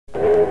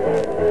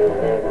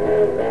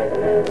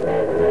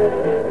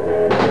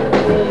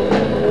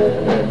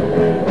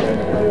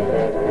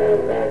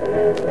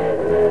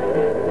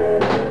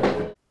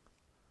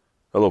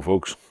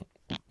folks.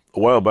 A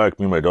while back,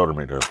 me and my daughter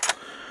made a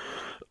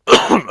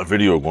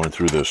video going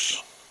through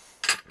this,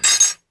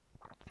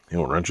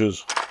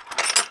 wrenches,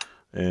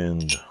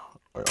 and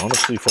I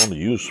honestly found the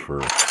use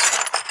for.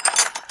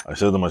 I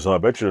said to myself, I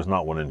bet you there's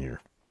not one in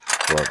here,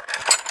 but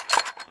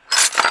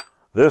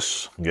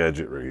this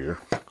gadget right here,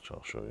 which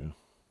I'll show you.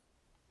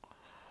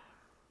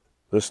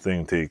 This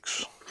thing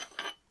takes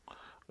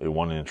a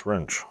 1-inch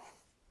wrench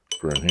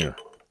for in here.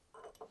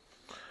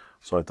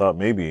 So I thought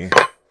maybe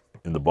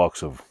in the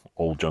box of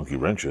old junky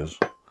wrenches,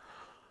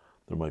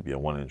 there might be a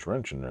 1-inch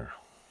wrench in there.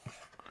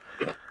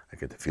 I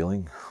get the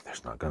feeling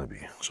there's not going to be.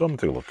 So I'm going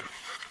to take a look.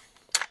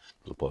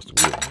 There's a plastic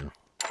wheel in here.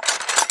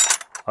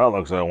 That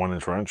looks like a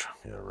 1-inch wrench.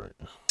 Yeah, right.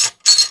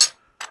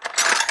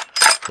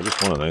 I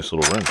just want a nice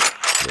little wrench.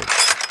 But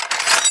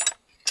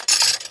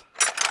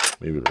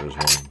maybe there is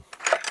one.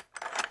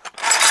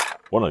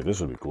 One like this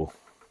would be cool.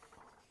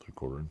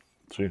 3/4 inch.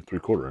 See,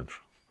 3/4 inch.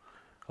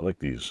 I like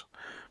these.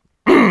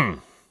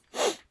 What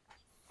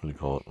do you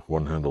call it?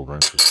 One-handled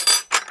wrenches.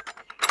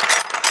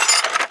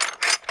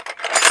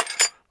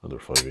 Another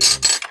 5/8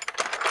 inch.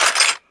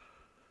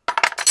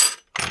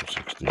 Another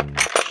 16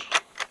 inch.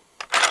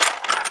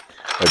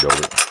 I doubt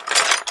it.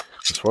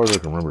 As far as I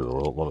can remember, there were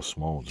a lot of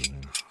small ones in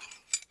here.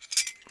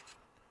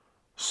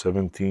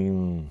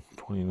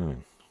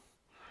 1729.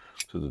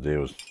 So the date it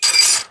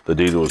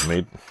was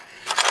made.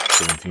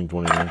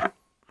 1729.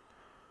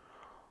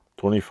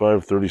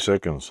 25-30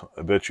 seconds.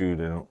 I bet you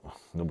they don't.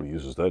 Nobody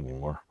uses that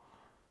anymore.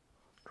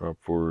 Drop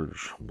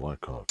forge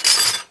Blackhawk.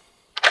 Is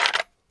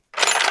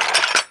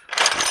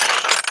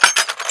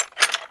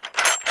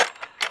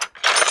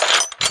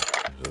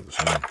that the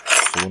same?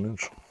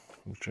 1-inch?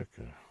 Let me check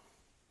here.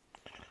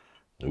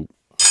 Nope.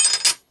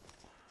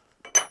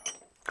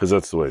 Because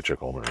that's the way I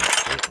check all my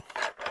wrenches, right?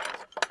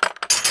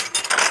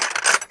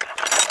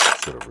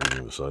 Instead of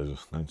reading the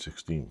sizes.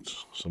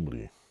 9/16.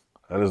 Somebody.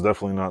 That is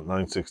definitely not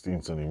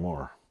 9/16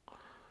 anymore.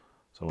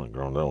 Someone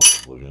ground down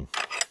with oblivion.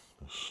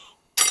 This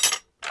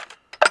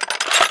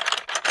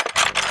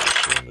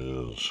one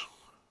is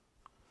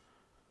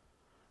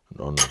an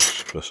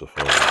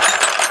unspecified.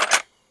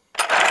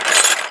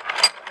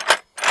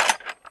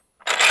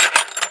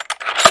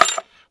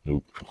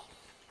 Nope.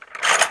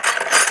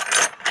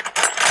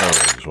 I don't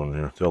like this one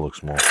here. They all look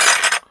small.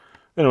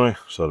 Anyway,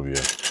 so that'll be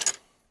it.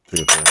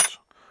 Take a chance.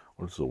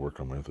 What does it work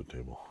on my other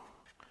table?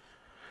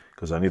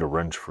 Because I need a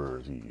wrench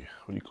for the,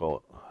 what do you call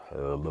it?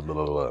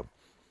 What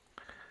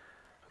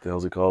the hell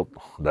is it called?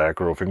 The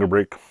acro finger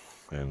brake.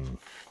 And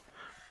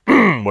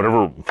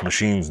whatever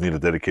machines need a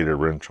dedicated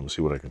wrench, I'm going to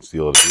see what I can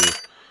steal out of here.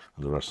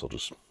 And the rest I'll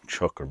just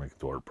chuck or make it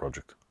to art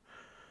project.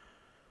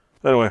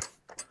 Anyway,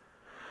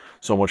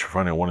 so much for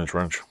finding a 1-inch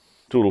wrench.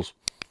 Toodles.